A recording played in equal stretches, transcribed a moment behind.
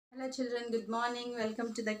children, good morning.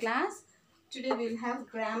 Welcome to the class. Today we will have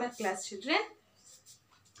grammar class, children.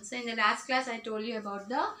 So in the last class I told you about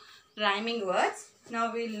the rhyming words.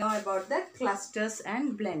 Now we will know about the clusters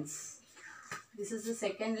and blends. This is the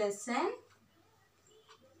second lesson.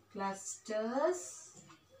 Clusters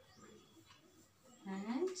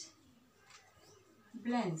and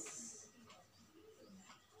blends.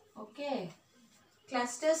 Okay.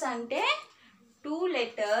 Clusters ante two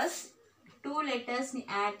letters ని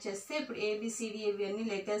add చేస్తే ఇప్పుడు ABCD ఇవన్నీ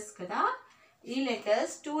letters కదా, ఈ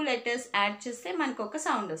letters two letters add చేస్తే మనకు ఒక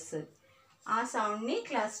sound వస్తుంది. ఆ సౌండ్ని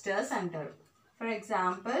క్లస్టర్స్ అంటారు. ఫర్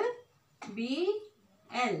ఎగ్జాంపుల్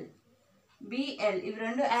బిఎల్ ఇవి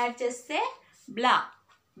రెండు యాడ్ చేస్తే బ్లా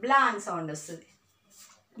అని సౌండ్ వస్తుంది.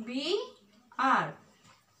 బిఆర్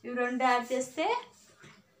ఇవి రెండు యాడ్ చేస్తే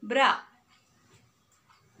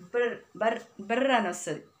బర్ అని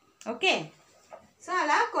వస్తుంది. ఓకే, సో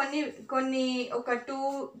అలా కొన్ని ఒక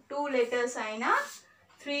టూ లెటర్స్ అయినా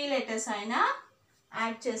 3 లెటర్స్ అయినా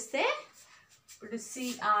యాడ్ చేస్తే ఇప్పుడు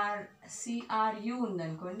సిఆర్యు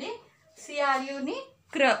ఉందనుకోండి, సిఆర్యుని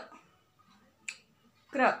క్ర.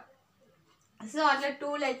 సో అట్లా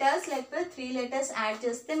 2 లెటర్స్ లేకపోతే 3 లెటర్స్ యాడ్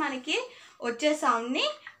చేస్తే మనకి వచ్చే సౌండ్ని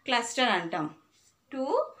క్లస్టర్ అంటాం. 2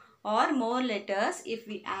 or more letters if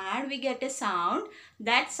we add we get a sound.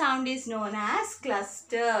 That sound is known as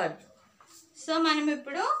cluster. So మనం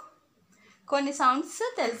ఇప్పుడు కొన్ని సౌండ్స్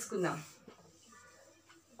తెలుసుకుందాం.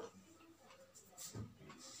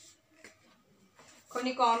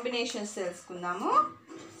 కొన్ని కాంబినేషన్స్ తెలుసుకుందాము.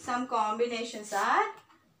 Some combinations are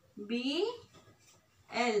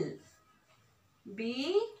BL,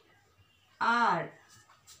 BR,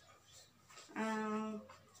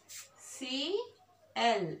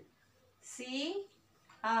 CL,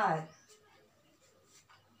 CR,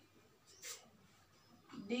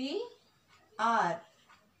 DR,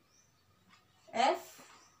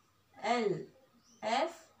 FL,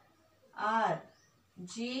 FR,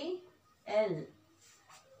 GL,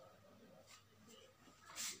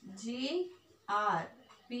 GR,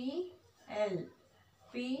 PL,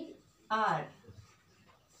 PR,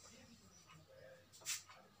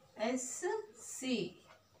 SC,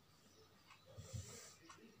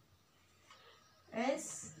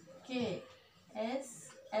 SK,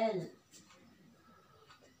 SL,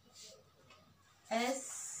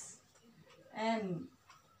 SM,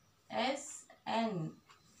 SN,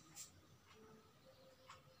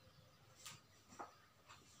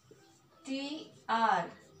 TR,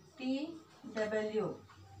 TW,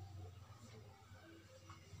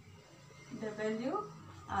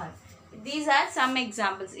 WR. These are some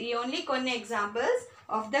examples. ఈ only కొన్ని examples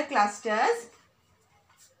of the clusters.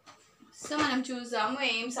 So మనం చూసాము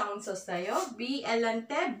ఏం sounds వస్తాయో. BL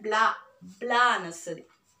అంటే బ్లా అని వస్తుంది.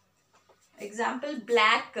 Example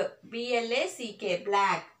black, BLACK,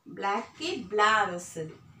 బ్లాక్కి బ్లా అని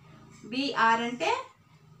వస్తుంది. బిఆర్ అంటే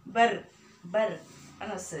బర్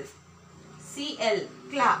అని వస్తుంది. సిఎల్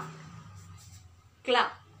క్లా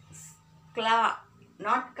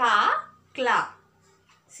నాట్ క్లా.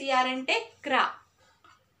 సిఆర్ అంటే క్రా.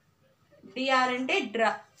 డిఆర్ అంటే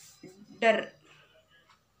డర్.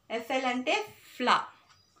 FL అంటే ఫ్లా.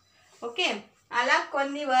 ఓకే, అలా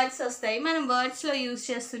కొన్ని వర్డ్స్ వస్తాయి. మనం వర్డ్స్లో యూజ్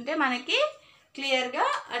చేస్తుంటే మనకి క్లియర్గా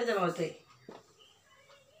అర్థమవుతాయి.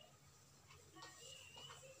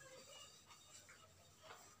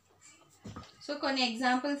 సో కొన్ని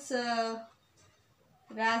ఎగ్జాంపుల్స్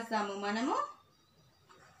రాద్దాము మనము.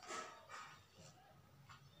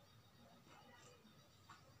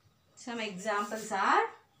 సమ్ ఎగ్జాంపుల్స్ ఆర్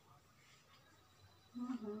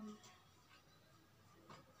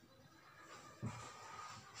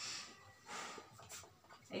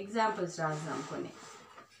ఎగ్జాంపుల్స్ రాద్దాం కొన్ని.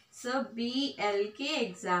 So బిఎల్కి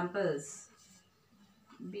examples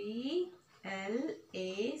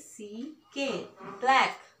BLACK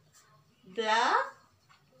black,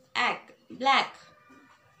 black.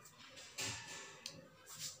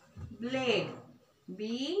 Blade,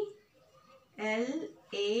 BLADE,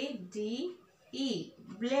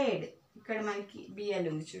 blade. ఇక్కడ మనకి బిఎల్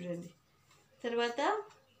ఉంది చూడండి. తర్వాత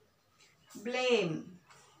బ్లేమ్,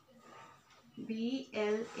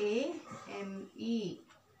 BLAME,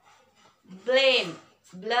 బ్లేమ్.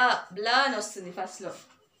 బ్లా అని వస్తుంది ఫస్ట్లో.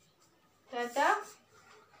 తర్వాత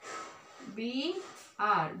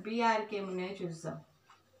బిఆర్కి ఏమున్నాయో చూద్దాం.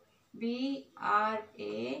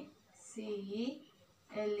 BRACLET,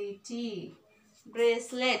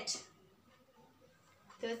 bracelet.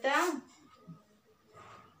 తర్వాత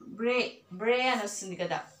బ్రే అని వస్తుంది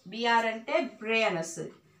కదా, బిఆర్ అంటే బ్రే అని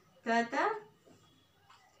వస్తుంది. తర్వాత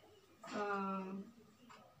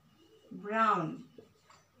బ్రౌన్,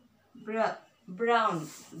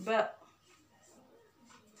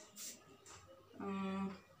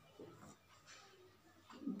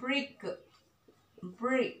 brick,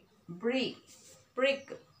 brick.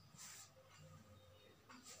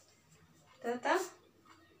 తర్వాత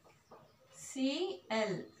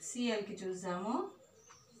CL కి చూద్దాము.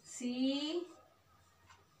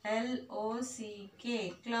 CLOCK,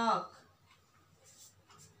 clock.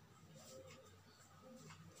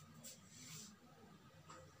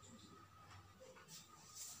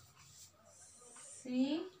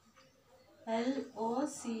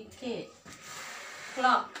 CLOCK,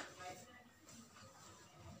 clock.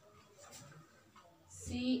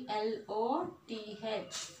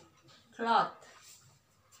 CLOTH, cloth.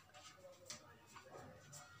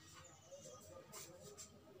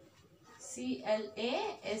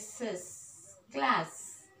 CLASS, class.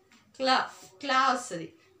 క్లా వస్తుంది.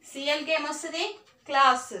 CLకి ఏమొస్తుంది? క్లా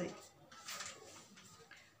వస్తుంది.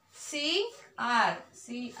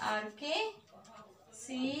 CRK,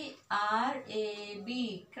 CRAB,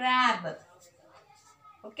 crab.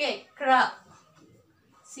 Okay, CROW,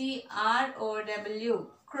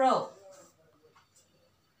 crow.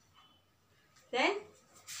 Then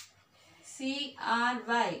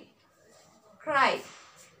CRY, cry,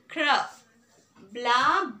 crow.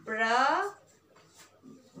 Blah, bruh,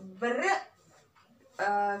 brr,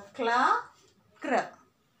 claw, cr.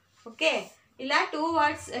 Okay, ఇలా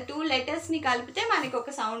 2 లెటర్స్ని కలిపితే మనకి ఒక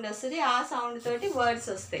సౌండ్ వస్తుంది. ఆ సౌండ్ తోటి వర్డ్స్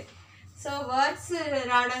వస్తాయి. సో వర్డ్స్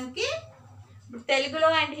రావడానికి తెలుగులో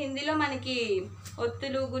అండ్ హిందీలో మనకి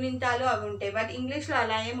ఒత్తులు, గుణింతాలు అవి ఉంటాయి. బట్ ఇంగ్లీష్లో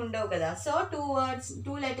అలా ఏమి ఉండవు కదా. సో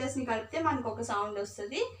 2 లెటర్స్ని కలిపితే మనకు ఒక సౌండ్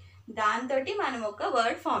వస్తుంది. దాంతో మనం ఒక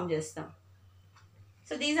వర్డ్ ఫామ్ చేస్తాం.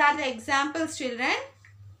 So these are the examples children.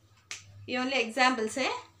 ఈ ఓన్లీ ఎగ్జాంపుల్సే,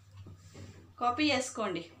 కాపీ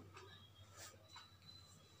చేసుకోండి.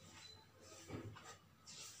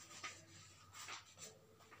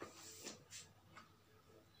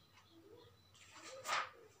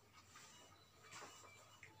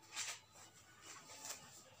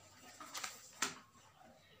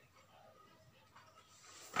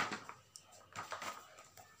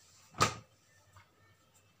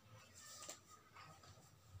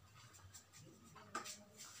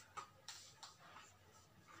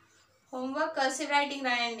 హోంవర్క్ కర్సివ్ రైటింగ్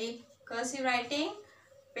రాయండి. Cursive writing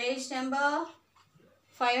page number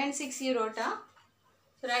 5 and 6 you wrote.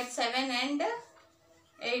 So write 7 and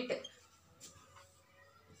 8.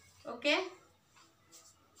 Okay.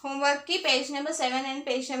 Homework ki page number 7 and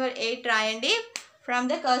page number 8 రాయండి from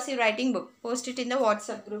the cursive writing book. Post it in the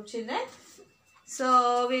WhatsApp group, children. So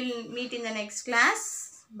we'll meet in the next class.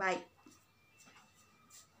 Bye.